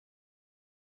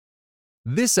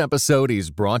This episode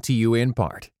is brought to you in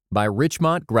part by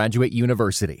Richmont Graduate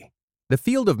University. The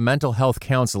field of mental health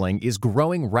counseling is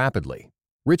growing rapidly.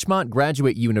 Richmont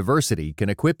Graduate University can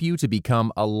equip you to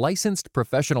become a licensed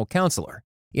professional counselor,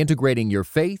 integrating your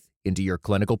faith into your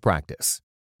clinical practice.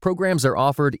 Programs are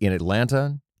offered in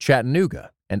Atlanta,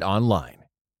 Chattanooga, and online.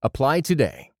 Apply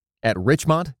today at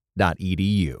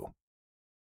richmont.edu.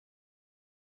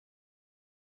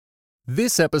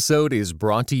 This episode is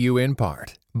brought to you in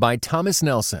part by Thomas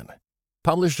Nelson,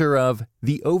 publisher of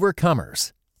The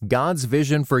Overcomers, God's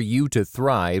Vision for You to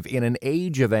Thrive in an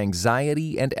Age of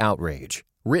Anxiety and Outrage,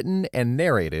 written and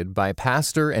narrated by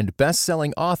pastor and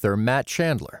best-selling author Matt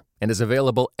Chandler, and is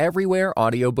available everywhere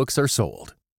audiobooks are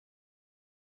sold.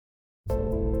 The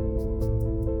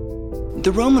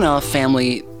Romanov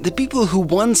family, the people who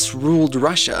once ruled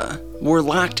Russia, were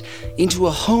locked into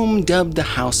a home dubbed the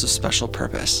House of Special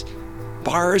Purpose.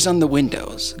 Bars on the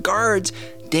windows, guards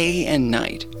day and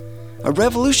night. A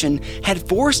revolution had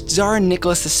forced Tsar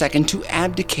Nicholas II to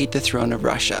abdicate the throne of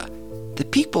Russia. The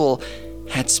people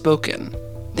had spoken.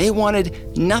 They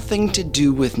wanted nothing to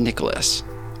do with Nicholas.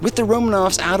 With the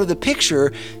Romanovs out of the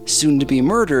picture, soon to be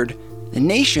murdered, the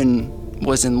nation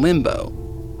was in limbo.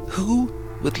 Who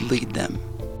would lead them?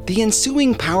 The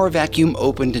ensuing power vacuum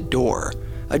opened a door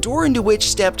into which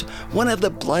stepped one of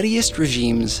the bloodiest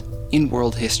regimes in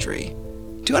world history.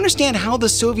 To understand how the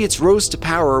Soviets rose to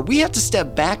power, we have to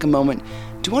step back a moment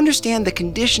to understand the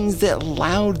conditions that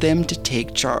allowed them to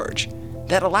take charge,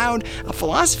 that allowed a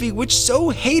philosophy which so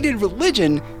hated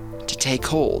religion to take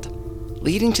hold,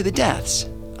 leading to the deaths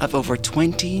of over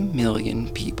 20 million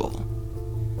people.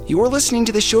 You're listening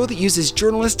to the show that uses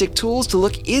journalistic tools to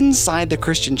look inside the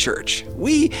Christian church.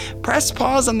 We press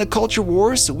pause on the culture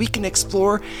wars so we can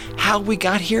explore how we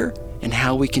got here and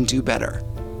how we can do better.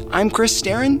 I'm Chris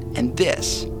Staron, and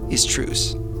this is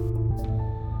Truce.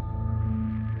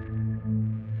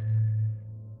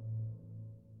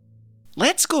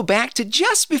 Let's go back to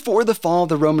just before the fall of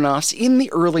the Romanovs in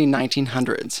the early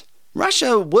 1900s.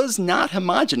 Russia was not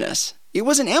homogeneous. It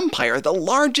was an empire, the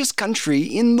largest country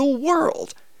in the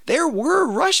world. There were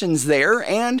Russians there,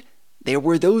 and there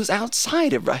were those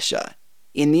outside of Russia,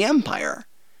 in the empire.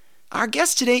 Our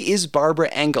guest today is Barbara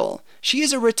Engel. She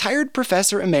is a retired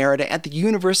professor emerita at the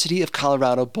University of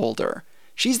Colorado Boulder.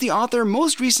 She's the author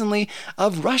most recently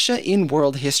of Russia in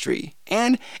World History,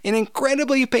 and an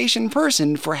incredibly patient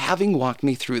person for having walked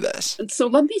me through this. So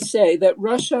let me say that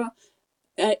Russia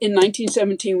in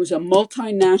 1917 was a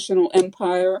multinational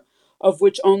empire, of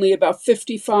which only about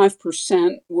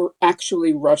 55% were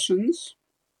actually Russians.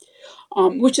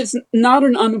 Which is not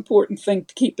an unimportant thing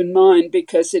to keep in mind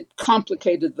because it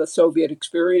complicated the Soviet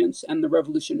experience and the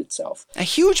revolution itself. A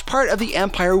huge part of the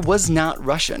empire was not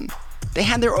Russian. They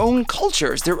had their own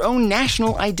cultures, their own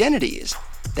national identities.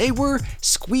 They were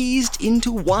squeezed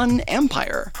into one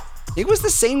empire. It was the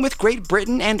same with Great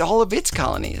Britain and all of its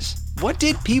colonies. What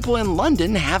did people in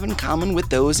London have in common with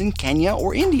those in Kenya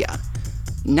or India?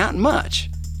 Not much.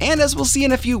 And as we'll see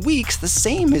in a few weeks, the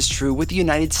same is true with the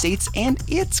United States and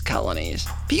its colonies.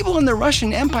 People in the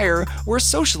Russian Empire were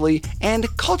socially and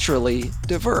culturally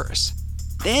diverse.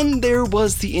 Then there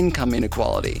was the income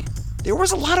inequality. There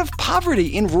was a lot of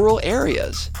poverty in rural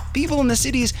areas. People in the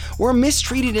cities were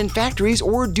mistreated in factories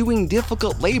or doing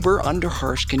difficult labor under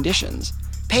harsh conditions.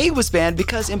 Pay was bad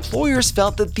because employers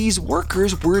felt that these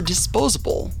workers were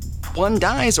disposable. One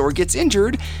dies or gets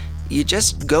injured, you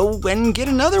just go and get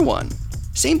another one.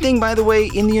 Same thing, by the way,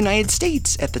 in the United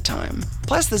States at the time.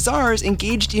 Plus, the czars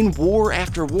engaged in war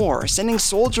after war, sending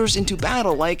soldiers into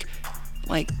battle like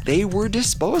they were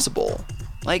disposable,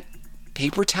 like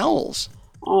paper towels.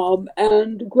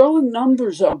 And growing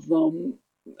numbers of them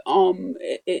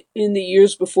in the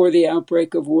years before the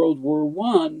outbreak of World War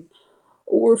I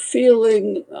were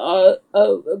feeling a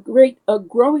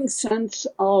growing sense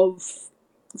of,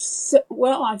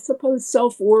 I suppose,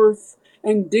 self-worth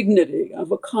and dignity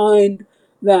of a kind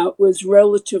that was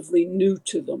relatively new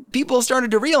to them. People started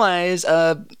to realize,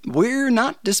 we're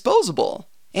not disposable.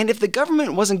 And if the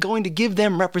government wasn't going to give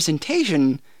them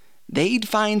representation, they'd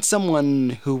find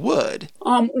someone who would.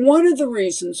 One of the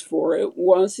reasons for it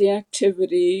was the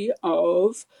activity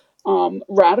of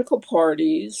radical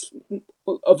parties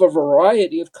of a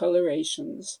variety of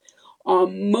colorations,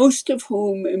 most of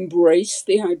whom embraced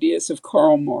the ideas of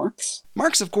Karl Marx.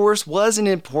 Marx, of course, was an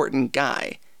important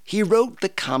guy. He wrote the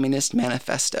Communist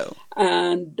Manifesto.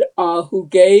 And who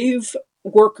gave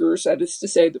workers, that is to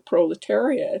say the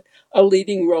proletariat, a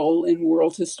leading role in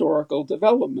world historical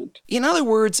development. In other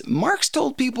words, Marx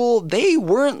told people they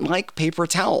weren't like paper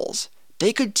towels.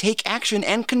 They could take action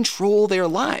and control their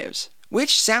lives,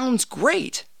 which sounds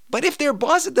great. But if their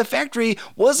boss at the factory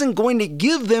wasn't going to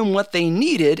give them what they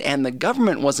needed and the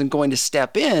government wasn't going to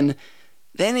step in,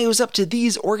 then it was up to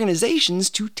these organizations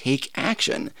to take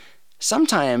action,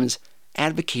 sometimes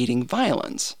advocating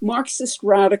violence. Marxist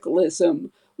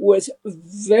radicalism was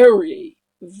very,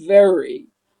 very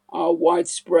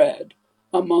widespread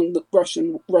among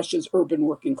Russia's urban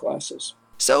working classes.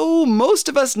 So most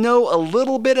of us know a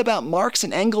little bit about Marx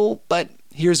and Engels, but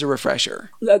here's a refresher.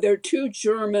 There are two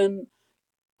German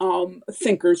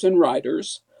thinkers and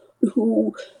writers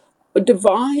who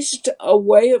devised a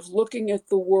way of looking at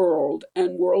the world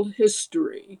and world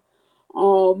history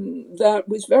that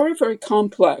was very, very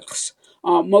complex.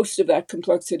 Most of that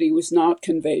complexity was not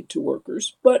conveyed to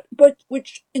workers, but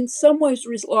which in some ways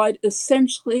relied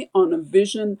essentially on a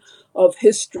vision of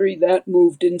history that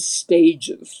moved in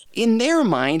stages. In their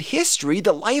mind, history,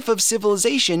 the life of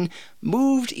civilization,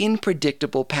 moved in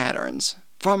predictable patterns,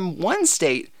 from one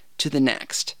state to the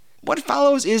next. What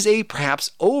follows is a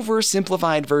perhaps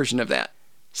oversimplified version of that.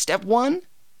 Step 1,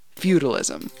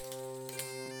 feudalism.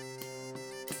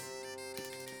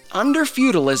 Under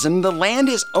feudalism, the land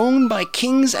is owned by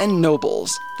kings and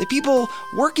nobles. The people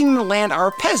working the land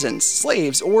are peasants,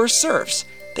 slaves, or serfs.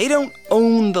 They don't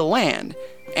own the land.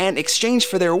 And in exchange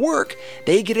for their work,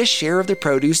 they get a share of the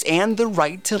produce and the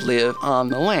right to live on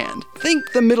the land.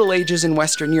 Think the Middle Ages in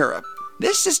Western Europe.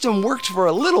 This system worked for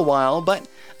a little while, but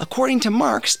according to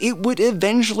Marx, it would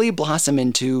eventually blossom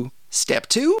into step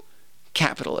 2,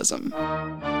 capitalism.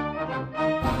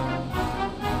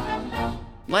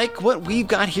 Like what we've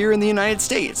got here in the United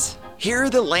States. Here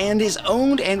the land is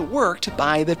owned and worked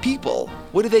by the people.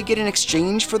 What do they get in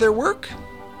exchange for their work?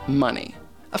 Money.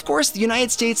 Of course, the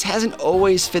United States hasn't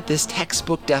always fit this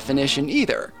textbook definition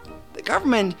either. The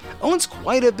government owns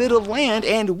quite a bit of land,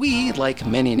 and we, like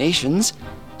many nations,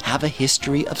 have a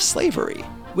history of slavery,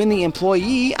 when the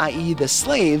employee, i.e. the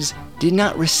slaves, did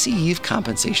not receive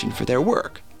compensation for their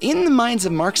work. In the minds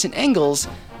of Marx and Engels,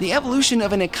 the evolution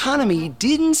of an economy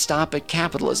didn't stop at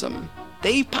capitalism.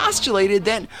 They postulated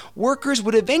that workers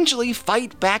would eventually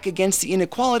fight back against the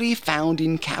inequality found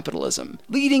in capitalism,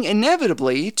 leading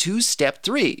inevitably to step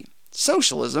 3,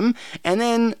 socialism, and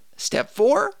then step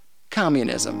 4,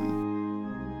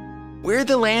 communism, where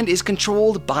the land is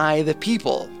controlled by the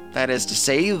people. That is to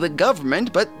say, the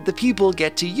government, but the people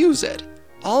get to use it.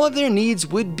 All of their needs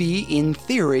would be, in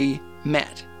theory,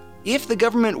 met. If the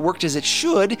government worked as it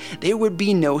should, there would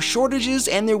be no shortages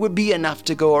and there would be enough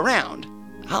to go around.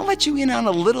 I'll let you in on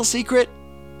a little secret.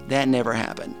 That never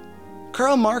happened.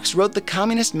 Karl Marx wrote the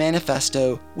Communist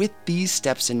Manifesto with these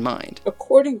steps in mind.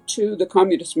 According to the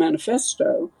Communist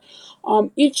Manifesto,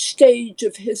 each stage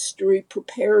of history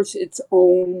prepares its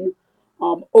own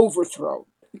overthrow.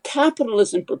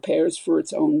 Capitalism prepares for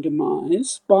its own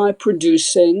demise by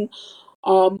producing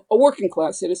a working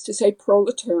class, that is to say,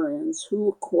 proletarians who,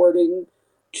 according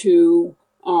to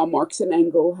Marx and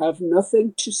Engels, have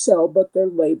nothing to sell but their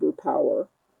labor power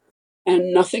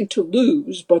and nothing to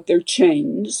lose but their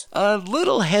chains. A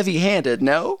little heavy-handed,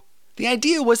 no? The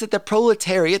idea was that the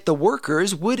proletariat, the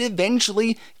workers, would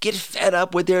eventually get fed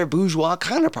up with their bourgeois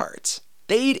counterparts.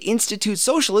 They'd institute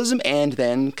socialism and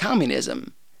then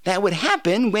communism. That would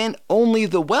happen when only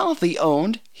the wealthy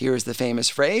owned, here's the famous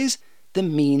phrase, the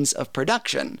means of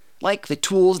production, like the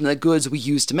tools and the goods we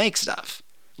use to make stuff,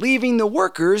 leaving the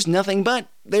workers nothing but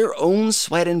their own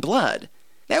sweat and blood.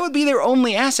 That would be their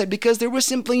only asset because there was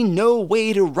simply no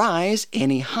way to rise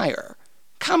any higher.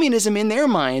 Communism, in their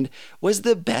mind, was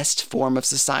the best form of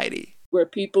society, where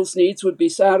people's needs would be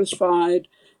satisfied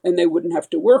and they wouldn't have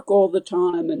to work all the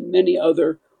time and many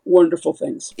other wonderful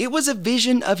things. It was a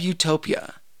vision of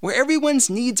utopia, where everyone's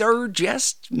needs are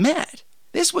just met.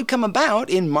 This would come about,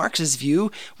 in Marx's view,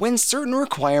 when certain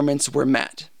requirements were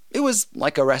met. It was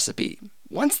like a recipe.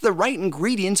 Once the right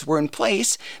ingredients were in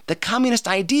place, the communist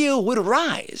ideal would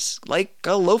rise, like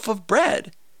a loaf of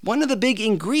bread. One of the big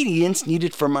ingredients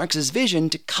needed for Marx's vision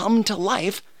to come to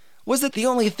life was that the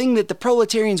only thing that the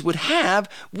proletarians would have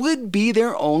would be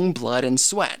their own blood and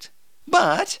sweat.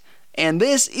 But, and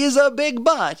this is a big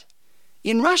but,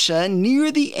 in Russia,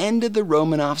 near the end of the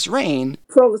Romanovs' reign,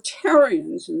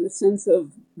 proletarians, in the sense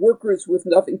of workers with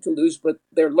nothing to lose but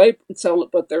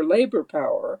their labor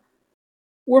power,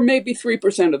 were maybe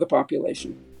 3% of the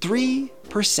population.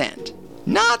 3%.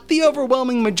 Not the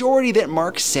overwhelming majority that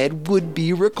Marx said would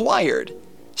be required.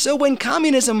 So when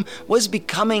communism was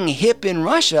becoming hip in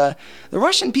Russia, the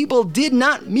Russian people did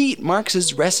not meet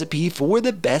Marx's recipe for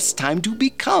the best time to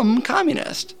become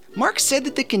communist. Marx said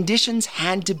that the conditions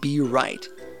had to be right.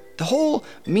 The whole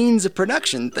means of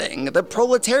production thing, the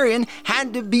proletarian,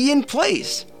 had to be in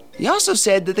place. He also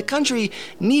said that the country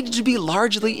needed to be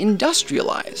largely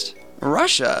industrialized.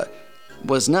 Russia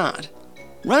was not.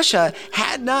 Russia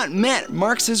had not met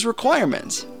Marx's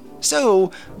requirements. So,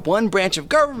 one branch of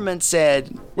government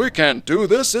said, "We can't do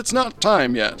this, it's not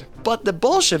time yet." But the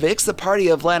Bolsheviks, the party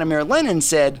of Vladimir Lenin,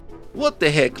 said, "What the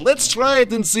heck, let's try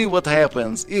it and see what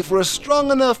happens. If we're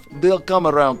strong enough, they'll come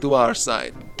around to our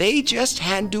side." They just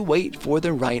had to wait for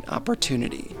the right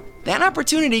opportunity. That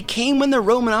opportunity came when the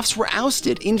Romanovs were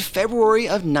ousted in February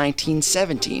of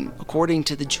 1917, according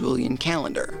to the Julian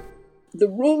calendar. The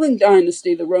ruling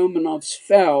dynasty, the Romanovs,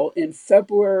 fell in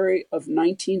February of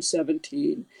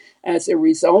 1917 as a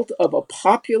result of a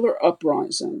popular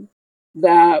uprising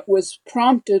that was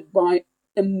prompted by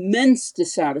immense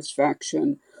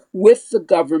dissatisfaction with the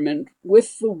government,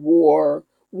 with the war,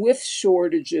 with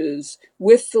shortages,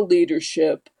 with the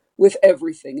leadership, with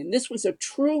everything. And this was a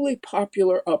truly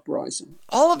popular uprising.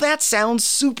 All of that sounds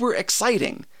super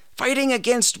exciting. Fighting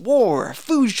against war,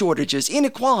 food shortages,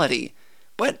 inequality.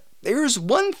 But there's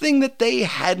one thing that they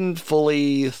hadn't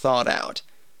fully thought out.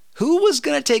 Who was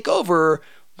going to take over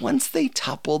once they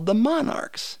toppled the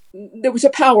monarchs? There was a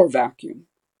power vacuum.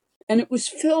 And it was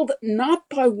filled not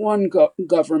by one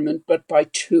government, but by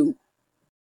two.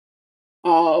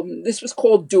 This was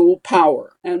called dual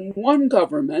power. And one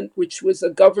government, which was a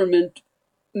government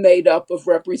made up of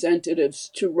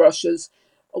representatives to Russia's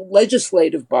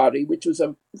legislative body, which was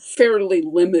a fairly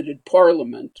limited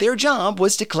parliament. Their job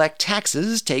was to collect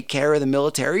taxes, take care of the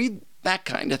military, that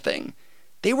kind of thing.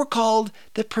 They were called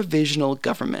the Provisional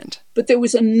Government. But there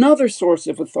was another source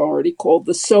of authority called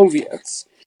the Soviets.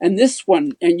 And this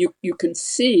one, and you can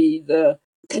see the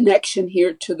connection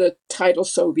here to the title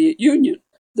Soviet Union.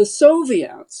 The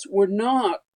Soviets were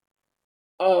not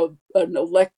an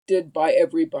elected by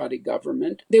everybody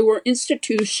government. They were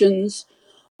institutions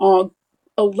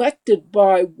elected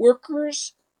by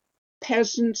workers,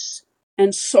 peasants,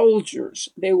 and soldiers.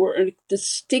 They were a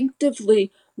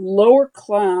distinctively lower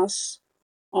class,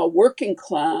 working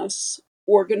class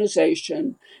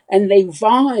organization, and they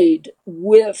vied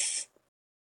with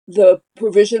the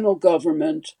provisional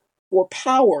government for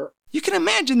power. You can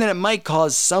imagine that it might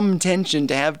cause some tension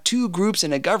to have two groups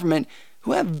in a government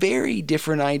who have very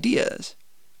different ideas.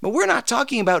 But we're not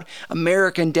talking about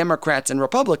American Democrats and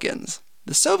Republicans.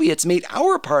 The Soviets made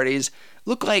our parties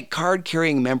look like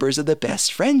card-carrying members of the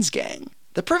Best Friends gang.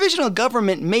 The provisional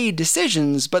government made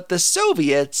decisions, but the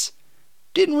Soviets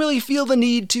didn't really feel the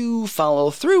need to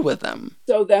follow through with them.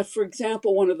 So that, for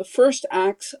example, one of the first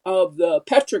acts of the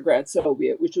Petrograd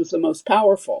Soviet, which was the most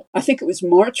powerful, I think it was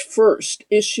March 1st,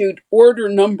 issued Order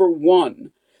Number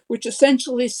 1, which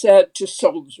essentially said to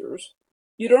soldiers,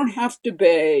 you don't have to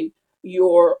obey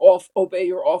your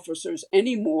officers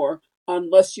anymore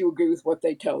unless you agree with what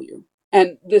they tell you.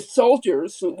 And the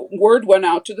soldiers, word went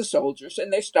out to the soldiers,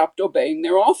 and they stopped obeying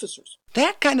their officers.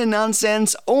 That kind of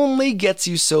nonsense only gets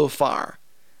you so far.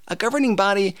 A governing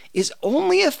body is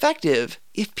only effective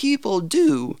if people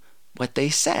do what they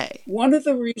say. One of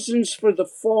the reasons for the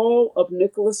fall of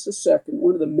Nicholas II,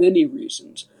 one of the many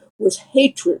reasons, was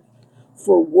hatred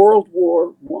for World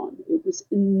War I. It was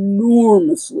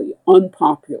enormously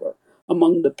unpopular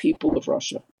among the people of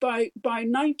Russia. By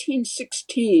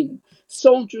 1916,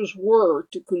 soldiers were,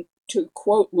 to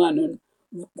quote Lenin,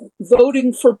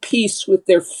 voting for peace with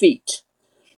their feet.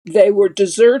 They were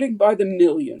deserting by the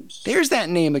millions. There's that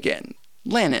name again,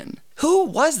 Lenin. Who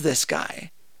was this guy?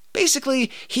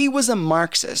 Basically, he was a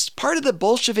Marxist, part of the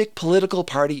Bolshevik political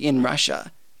party in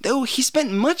Russia, though he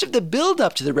spent much of the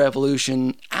build-up to the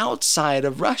revolution outside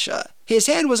of Russia. His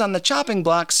head was on the chopping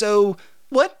block, so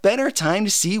what better time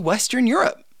to see Western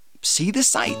Europe? See the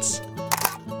sights.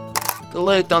 The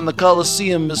light on the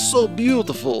Colosseum is so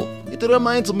beautiful. It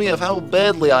reminds me of how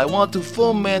badly I want to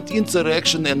foment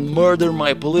insurrection and murder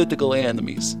my political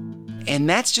enemies. And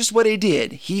that's just what he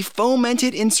did. He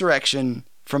fomented insurrection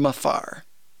from afar.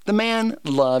 The man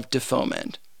loved to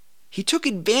foment. He took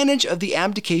advantage of the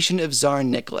abdication of Tsar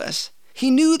Nicholas.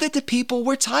 He knew that the people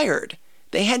were tired.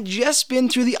 They had just been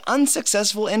through the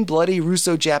unsuccessful and bloody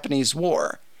Russo-Japanese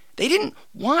War. They didn't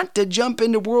want to jump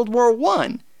into World War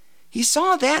I. He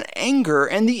saw that anger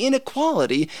and the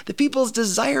inequality, the people's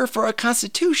desire for a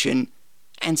constitution,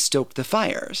 and stoked the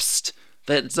fires. Psst,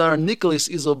 that Tsar Nicholas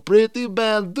is a pretty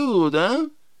bad dude, huh?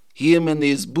 Him and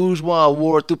his bourgeois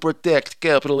war to protect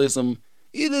capitalism.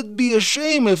 It'd be a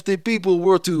shame if the people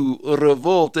were to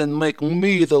revolt and make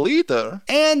me the leader.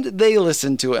 And they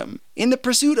listened to him, in the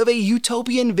pursuit of a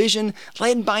utopian vision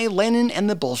led by Lenin and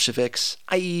the Bolsheviks,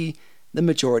 i.e., the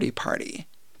majority party.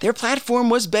 Their platform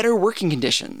was better working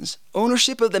conditions.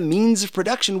 Ownership of the means of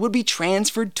production would be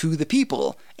transferred to the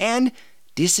people, and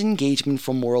disengagement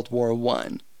from World War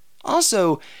I.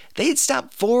 Also, they'd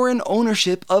stop foreign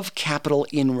ownership of capital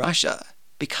in Russia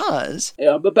because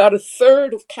about a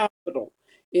third of capital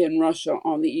in Russia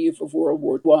on the eve of World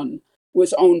War I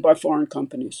was owned by foreign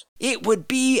companies. It would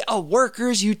be a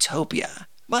workers' utopia.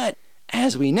 But,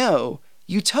 as we know,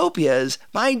 utopias,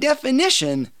 by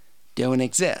definition, don't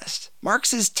exist.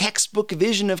 Marx's textbook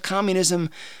vision of communism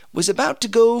was about to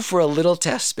go for a little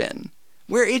test spin,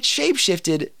 where it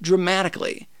shapeshifted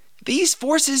dramatically. These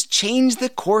forces changed the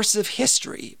course of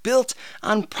history, built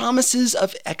on promises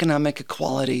of economic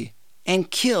equality, and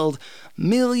killed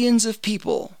millions of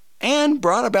people, and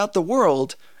brought about the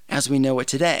world as we know it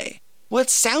today. What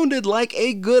sounded like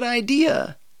a good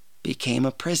idea became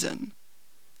a prison.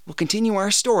 We'll continue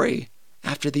our story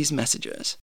after these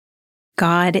messages.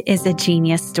 God is a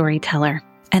genius storyteller,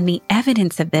 and the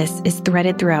evidence of this is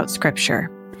threaded throughout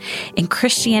Scripture. In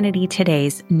Christianity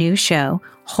Today's new show,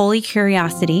 Holy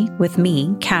Curiosity, with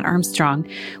me, Kat Armstrong,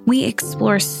 we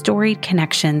explore storied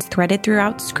connections threaded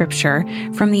throughout Scripture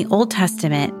from the Old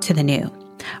Testament to the New.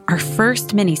 Our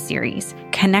first mini-series,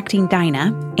 Connecting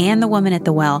Dinah and the Woman at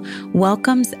the Well,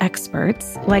 welcomes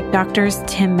experts like Doctors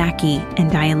Tim Mackey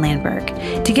and Diane Landberg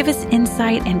to give us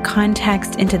insight and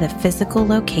context into the physical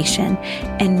location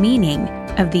and meaning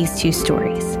of these two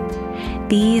stories.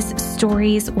 These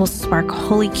stories will spark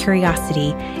holy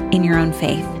curiosity in your own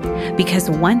faith, because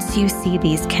once you see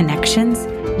these connections,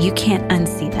 you can't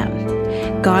unsee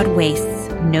them. God wastes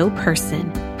no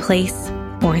person, place,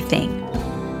 or thing.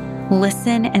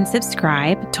 Listen and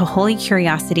subscribe to Holy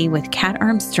Curiosity with Kat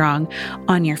Armstrong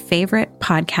on your favorite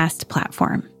podcast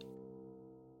platform.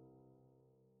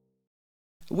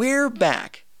 We're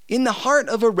back in the heart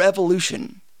of a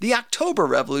revolution, the October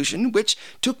Revolution, which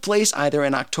took place either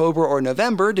in October or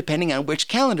November, depending on which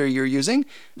calendar you're using.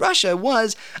 Russia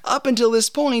was, up until this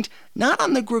point, not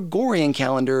on the Gregorian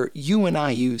calendar you and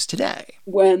I use today.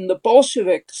 When the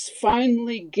Bolsheviks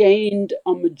finally gained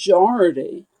a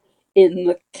majority in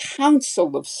the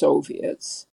Council of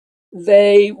Soviets,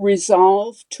 they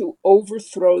resolved to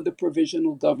overthrow the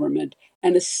provisional government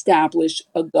and establish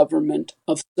a government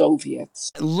of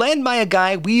Soviets. Led by a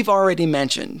guy we've already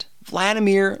mentioned,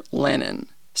 Vladimir Lenin.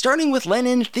 Starting with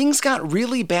Lenin, things got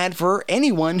really bad for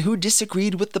anyone who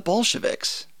disagreed with the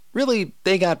Bolsheviks. Really,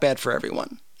 they got bad for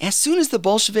everyone. As soon as the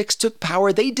Bolsheviks took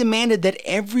power, they demanded that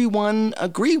everyone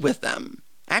agree with them,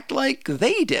 act like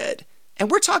they did. And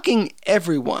we're talking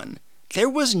everyone. There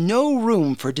was no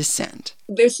room for dissent.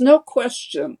 There's no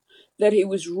question that he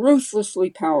was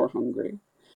ruthlessly power hungry,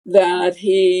 that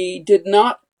he did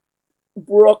not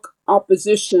brook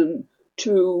opposition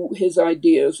to his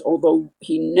ideas, although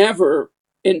he never,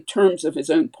 in terms of his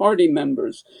own party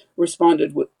members,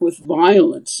 responded with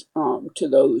violence to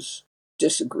those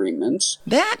disagreements.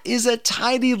 That is a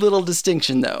tidy little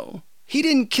distinction, though. He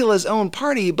didn't kill his own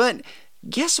party, but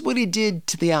guess what he did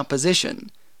to the opposition?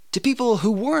 To people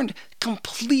who weren't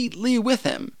completely with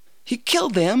him. He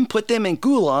killed them, put them in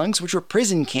gulags, which were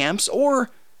prison camps, or,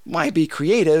 why be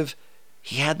creative,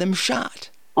 he had them shot.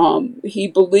 He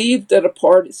believed that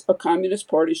a communist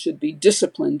party should be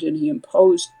disciplined, and he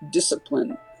imposed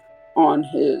discipline on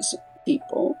his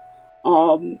people.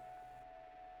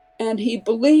 And he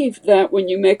believed that when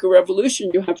you make a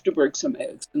revolution, you have to break some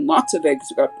eggs, and lots of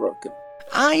eggs got broken.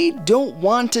 I don't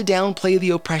want to downplay the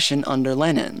oppression under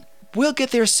Lenin. We'll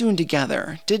get there soon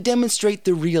together to demonstrate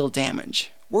the real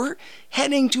damage. We're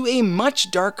heading to a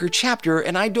much darker chapter,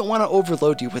 and I don't want to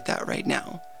overload you with that right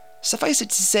now. Suffice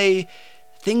it to say,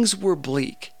 things were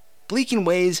bleak. Bleak in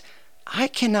ways I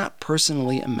cannot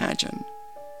personally imagine.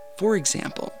 For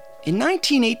example, in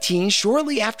 1918,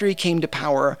 shortly after he came to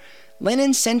power,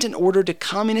 Lenin sent an order to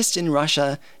communists in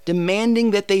Russia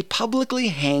demanding that they publicly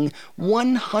hang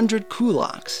 100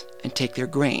 kulaks and take their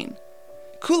grain.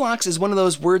 Kulaks is one of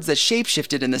those words that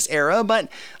shapeshifted in this era, but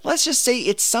let's just say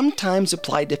it sometimes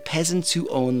applied to peasants who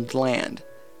owned land.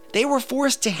 They were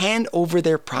forced to hand over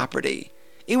their property.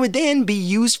 It would then be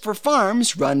used for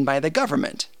farms run by the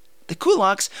government. The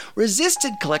kulaks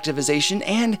resisted collectivization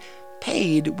and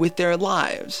paid with their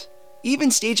lives, even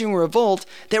staging a revolt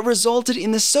that resulted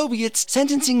in the Soviets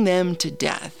sentencing them to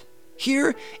death.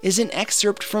 Here is an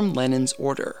excerpt from Lenin's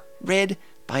order, read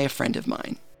by a friend of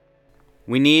mine.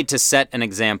 We need to set an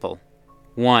example.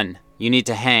 1. You need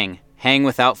to hang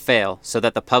without fail, so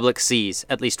that the public sees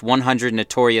at least 100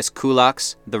 notorious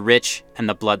kulaks, the rich, and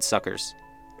the bloodsuckers.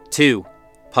 2.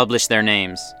 Publish their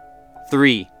names.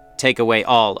 3. Take away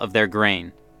all of their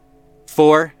grain.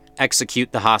 4.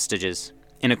 Execute the hostages,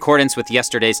 in accordance with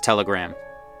yesterday's telegram.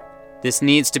 This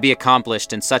needs to be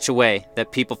accomplished in such a way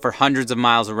that people for hundreds of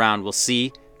miles around will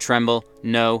see, tremble,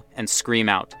 know, and scream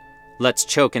out. Let's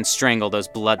choke and strangle those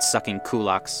blood-sucking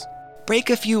kulaks. Break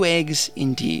a few eggs,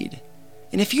 indeed.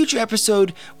 In a future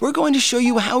episode, we're going to show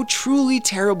you how truly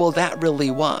terrible that really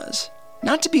was.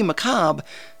 Not to be macabre,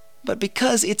 but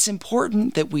because it's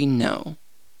important that we know.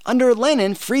 Under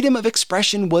Lenin, freedom of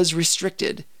expression was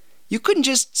restricted. You couldn't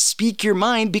just speak your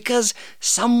mind because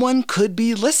someone could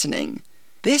be listening.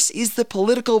 This is the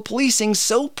political policing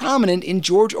so prominent in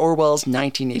George Orwell's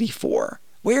 1984,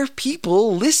 where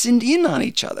people listened in on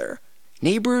each other.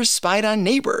 Neighbors spied on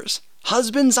neighbors,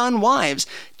 husbands on wives,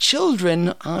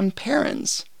 children on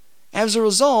parents. As a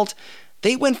result,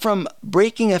 they went from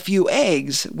breaking a few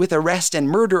eggs with arrest and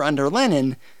murder under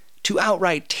Lenin to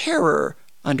outright terror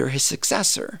under his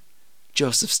successor,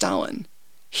 Joseph Stalin.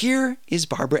 Here is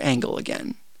Barbara Engel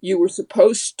again. You were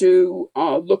supposed to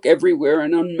look everywhere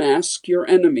and unmask your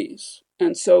enemies.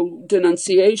 And so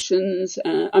denunciations,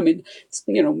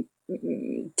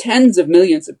 tens of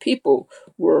millions of people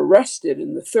were arrested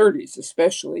in the 30s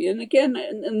especially, and again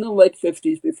in the late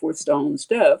 50s before Stalin's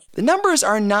death. The numbers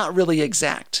are not really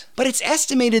exact, but it's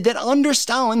estimated that under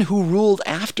Stalin, who ruled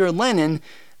after Lenin,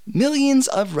 millions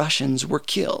of Russians were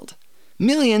killed.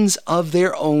 Millions of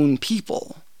their own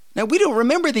people. Now, we don't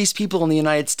remember these people in the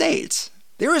United States.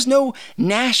 There is no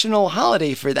national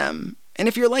holiday for them. And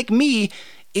if you're like me,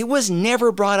 it was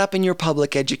never brought up in your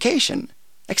public education,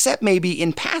 except maybe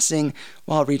in passing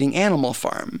while reading Animal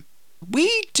Farm.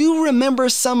 We do remember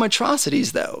some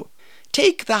atrocities, though.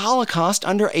 Take the Holocaust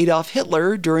under Adolf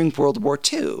Hitler during World War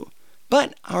II.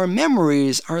 But our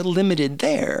memories are limited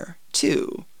there,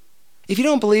 too. If you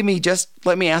don't believe me, just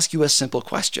let me ask you a simple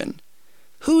question.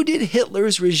 Who did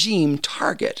Hitler's regime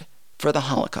target for the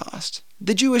Holocaust?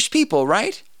 The Jewish people,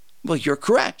 right? Well, you're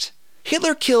correct.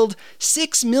 Hitler killed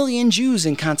 6 million Jews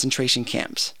in concentration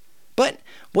camps. But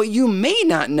what you may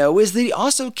not know is that he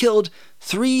also killed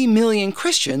 3 million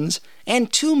Christians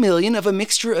and 2 million of a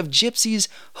mixture of gypsies,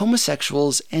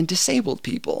 homosexuals, and disabled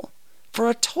people, for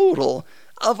a total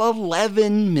of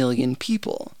 11 million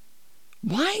people.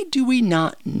 Why do we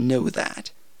not know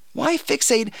that? Why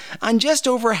fixate on just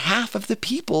over half of the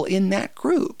people in that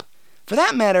group? For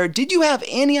that matter, did you have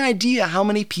any idea how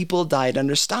many people died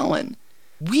under Stalin?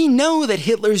 We know that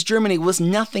Hitler's Germany was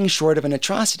nothing short of an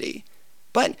atrocity.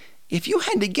 But if you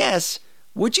had to guess,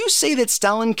 would you say that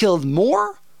Stalin killed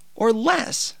more or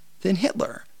less than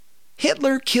Hitler?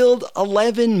 Hitler killed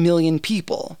 11 million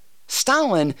people.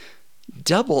 Stalin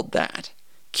doubled that,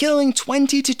 killing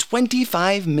 20 to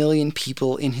 25 million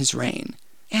people in his reign.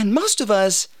 And most of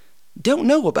us don't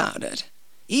know about it.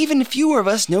 Even fewer of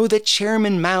us know that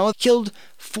Chairman Mao killed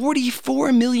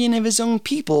 44 million of his own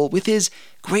people with his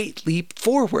Great Leap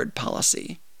Forward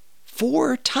policy.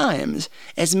 4 times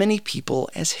as many people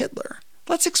as Hitler.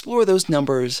 Let's explore those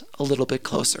numbers a little bit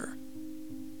closer.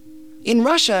 In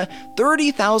Russia,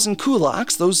 30,000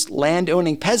 kulaks, those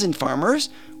land-owning peasant farmers,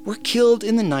 were killed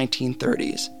in the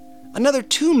 1930s. Another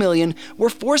 2 million were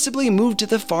forcibly moved to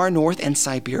the far north and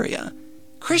Siberia.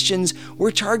 Christians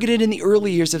were targeted in the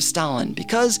early years of Stalin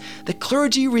because the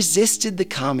clergy resisted the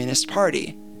Communist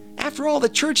Party. After all, the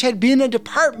church had been a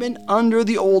department under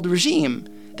the old regime.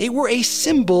 They were a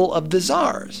symbol of the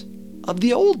czars, of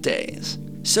the old days.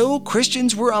 So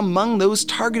Christians were among those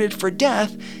targeted for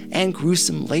death and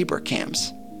gruesome labor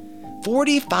camps.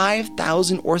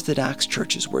 45,000 Orthodox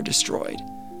churches were destroyed.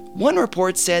 One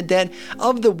report said that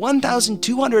of the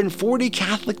 1,240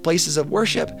 Catholic places of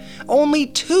worship, only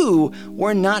 2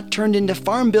 were not turned into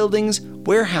farm buildings,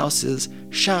 warehouses,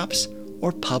 shops,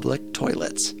 or public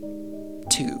toilets.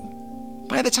 2.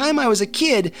 By the time I was a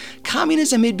kid,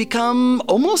 communism had become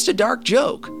almost a dark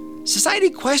joke. Society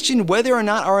questioned whether or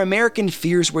not our American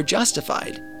fears were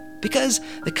justified, because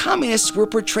the communists were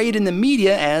portrayed in the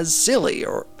media as silly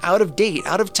or out of date,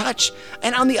 out of touch,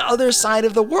 and on the other side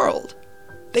of the world.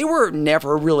 They were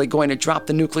never really going to drop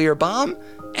the nuclear bomb.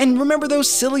 And remember those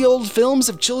silly old films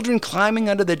of children climbing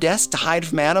under the desks to hide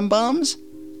from atom bombs?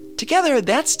 Together,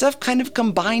 that stuff kind of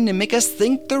combined to make us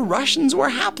think the Russians were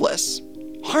hapless,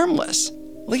 harmless.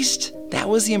 At least, that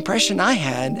was the impression I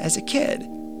had as a kid.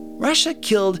 Russia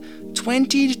killed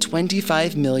 20 to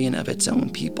 25 million of its own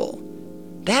people.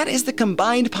 That is the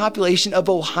combined population of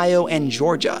Ohio and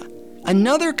Georgia.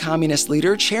 Another communist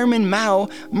leader, Chairman Mao,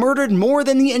 murdered more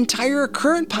than the entire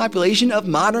current population of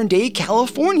modern-day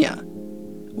California.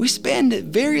 We spend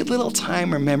very little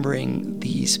time remembering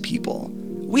these people.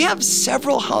 We have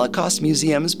several Holocaust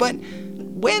museums, but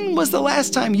when was the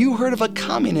last time you heard of a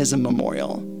communism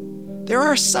memorial? There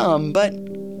are some, but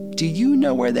do you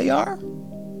know where they are?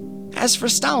 As for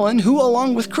Stalin, who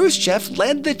along with Khrushchev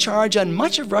led the charge on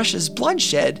much of Russia's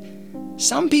bloodshed,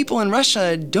 some people in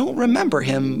Russia don't remember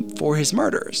him for his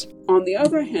murders. On the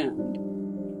other hand,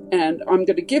 And I'm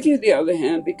going to give you the other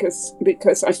hand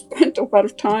because I spent a lot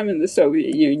of time in the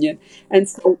Soviet Union.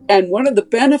 And one of the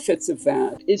benefits of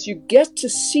that is you get to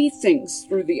see things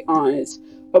through the eyes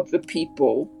of the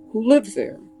people who live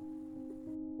there.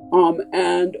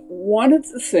 And one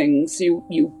of the things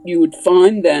you would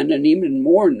find then, and even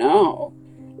more now,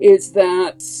 is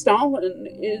that Stalin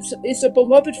is a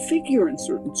beloved figure in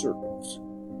certain circles.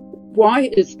 Why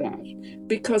is that?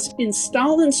 Because in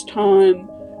Stalin's time,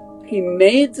 he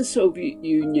made the Soviet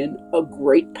Union a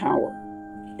great power.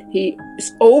 He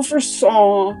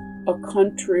oversaw a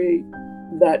country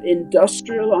that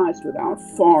industrialized without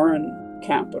foreign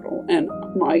capital. And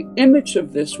my image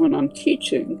of this when I'm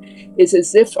teaching is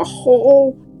as if a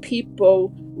whole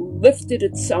people lifted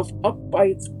itself up by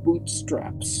its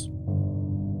bootstraps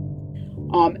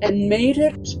and made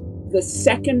it the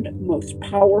second most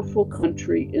powerful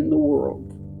country in the world.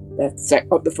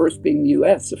 The first being the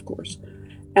US, of course.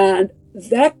 And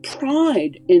that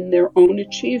pride in their own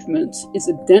achievements is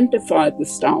identified with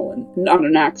Stalin. Not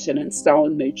an accident.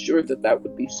 Stalin made sure that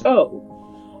would be so.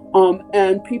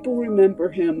 And people remember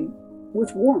him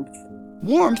with warmth.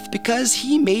 Warmth because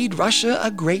he made Russia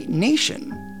a great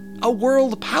nation, a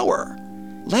world power.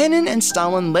 Lenin and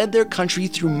Stalin led their country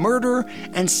through murder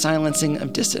and silencing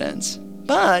of dissidents.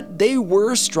 But they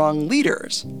were strong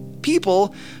leaders.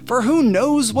 People, for who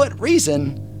knows what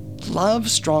reason, love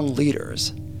strong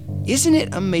leaders. Isn't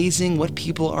it amazing what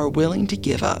people are willing to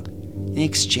give up in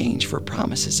exchange for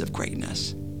promises of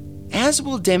greatness? As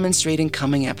we'll demonstrate in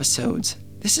coming episodes,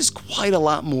 this is quite a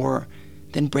lot more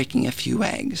than breaking a few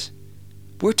eggs.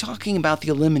 We're talking about the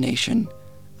elimination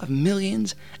of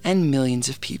millions and millions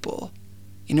of people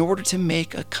in order to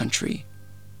make a country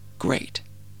great.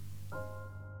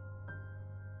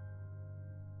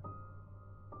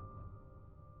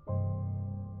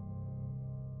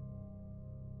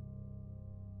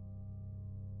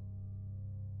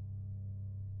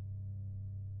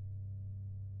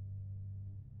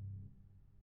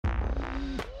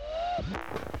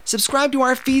 Subscribe to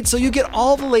our feed so you get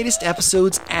all the latest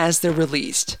episodes as they're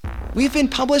released. We've been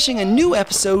publishing a new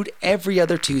episode every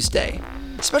other Tuesday.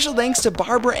 Special thanks to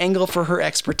Barbara Engel for her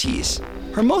expertise.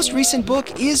 Her most recent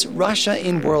book is Russia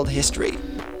in World History.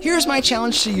 Here's my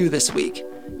challenge to you this week.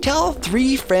 Tell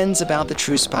 3 friends about the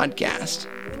Truce Podcast.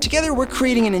 Together we're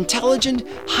creating an intelligent,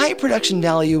 high production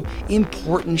value,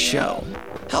 important show.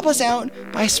 Help us out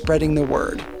by spreading the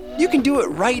word. You can do it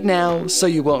right now so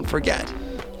you won't forget.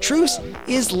 Truce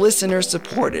is listener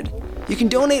supported. You can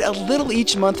donate a little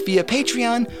each month via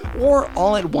Patreon or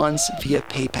all at once via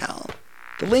PayPal.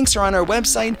 The links are on our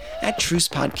website at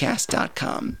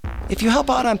trucepodcast.com. If you help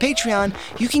out on Patreon,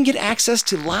 you can get access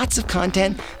to lots of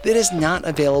content that is not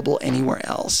available anywhere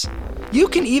else. You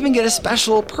can even get a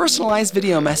special personalized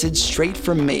video message straight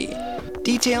from me.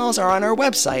 Details are on our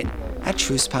website at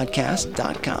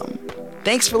trucepodcast.com.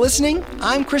 Thanks for listening.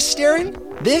 I'm Chris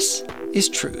Staron. This is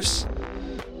Truce.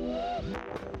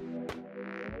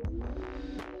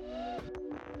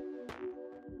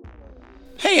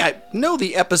 Hey, I know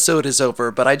the episode is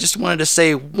over, but I just wanted to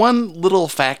say one little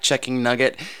fact-checking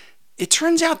nugget. It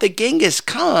turns out that Genghis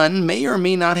Khan may or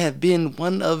may not have been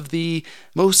one of the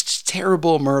most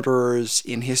terrible murderers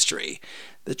in history.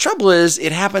 The trouble is,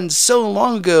 it happened so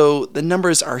long ago, the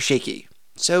numbers are shaky.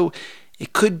 So,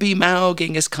 it could be Mao,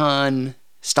 Genghis Khan,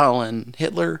 Stalin,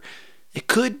 Hitler. It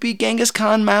could be Genghis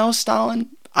Khan, Mao, Stalin.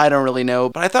 I don't really know,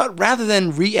 but I thought rather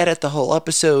than re-edit the whole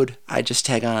episode, I'd just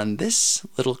tag on this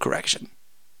little correction.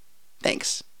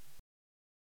 Thanks.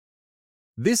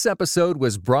 This episode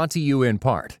was brought to you in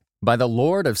part by the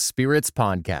Lord of Spirits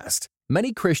podcast.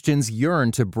 Many Christians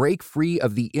yearn to break free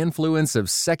of the influence of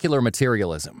secular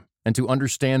materialism and to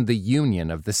understand the union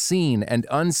of the seen and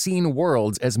unseen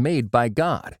worlds as made by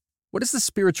God. What is the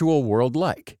spiritual world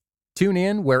like? Tune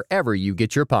in wherever you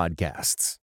get your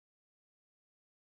podcasts.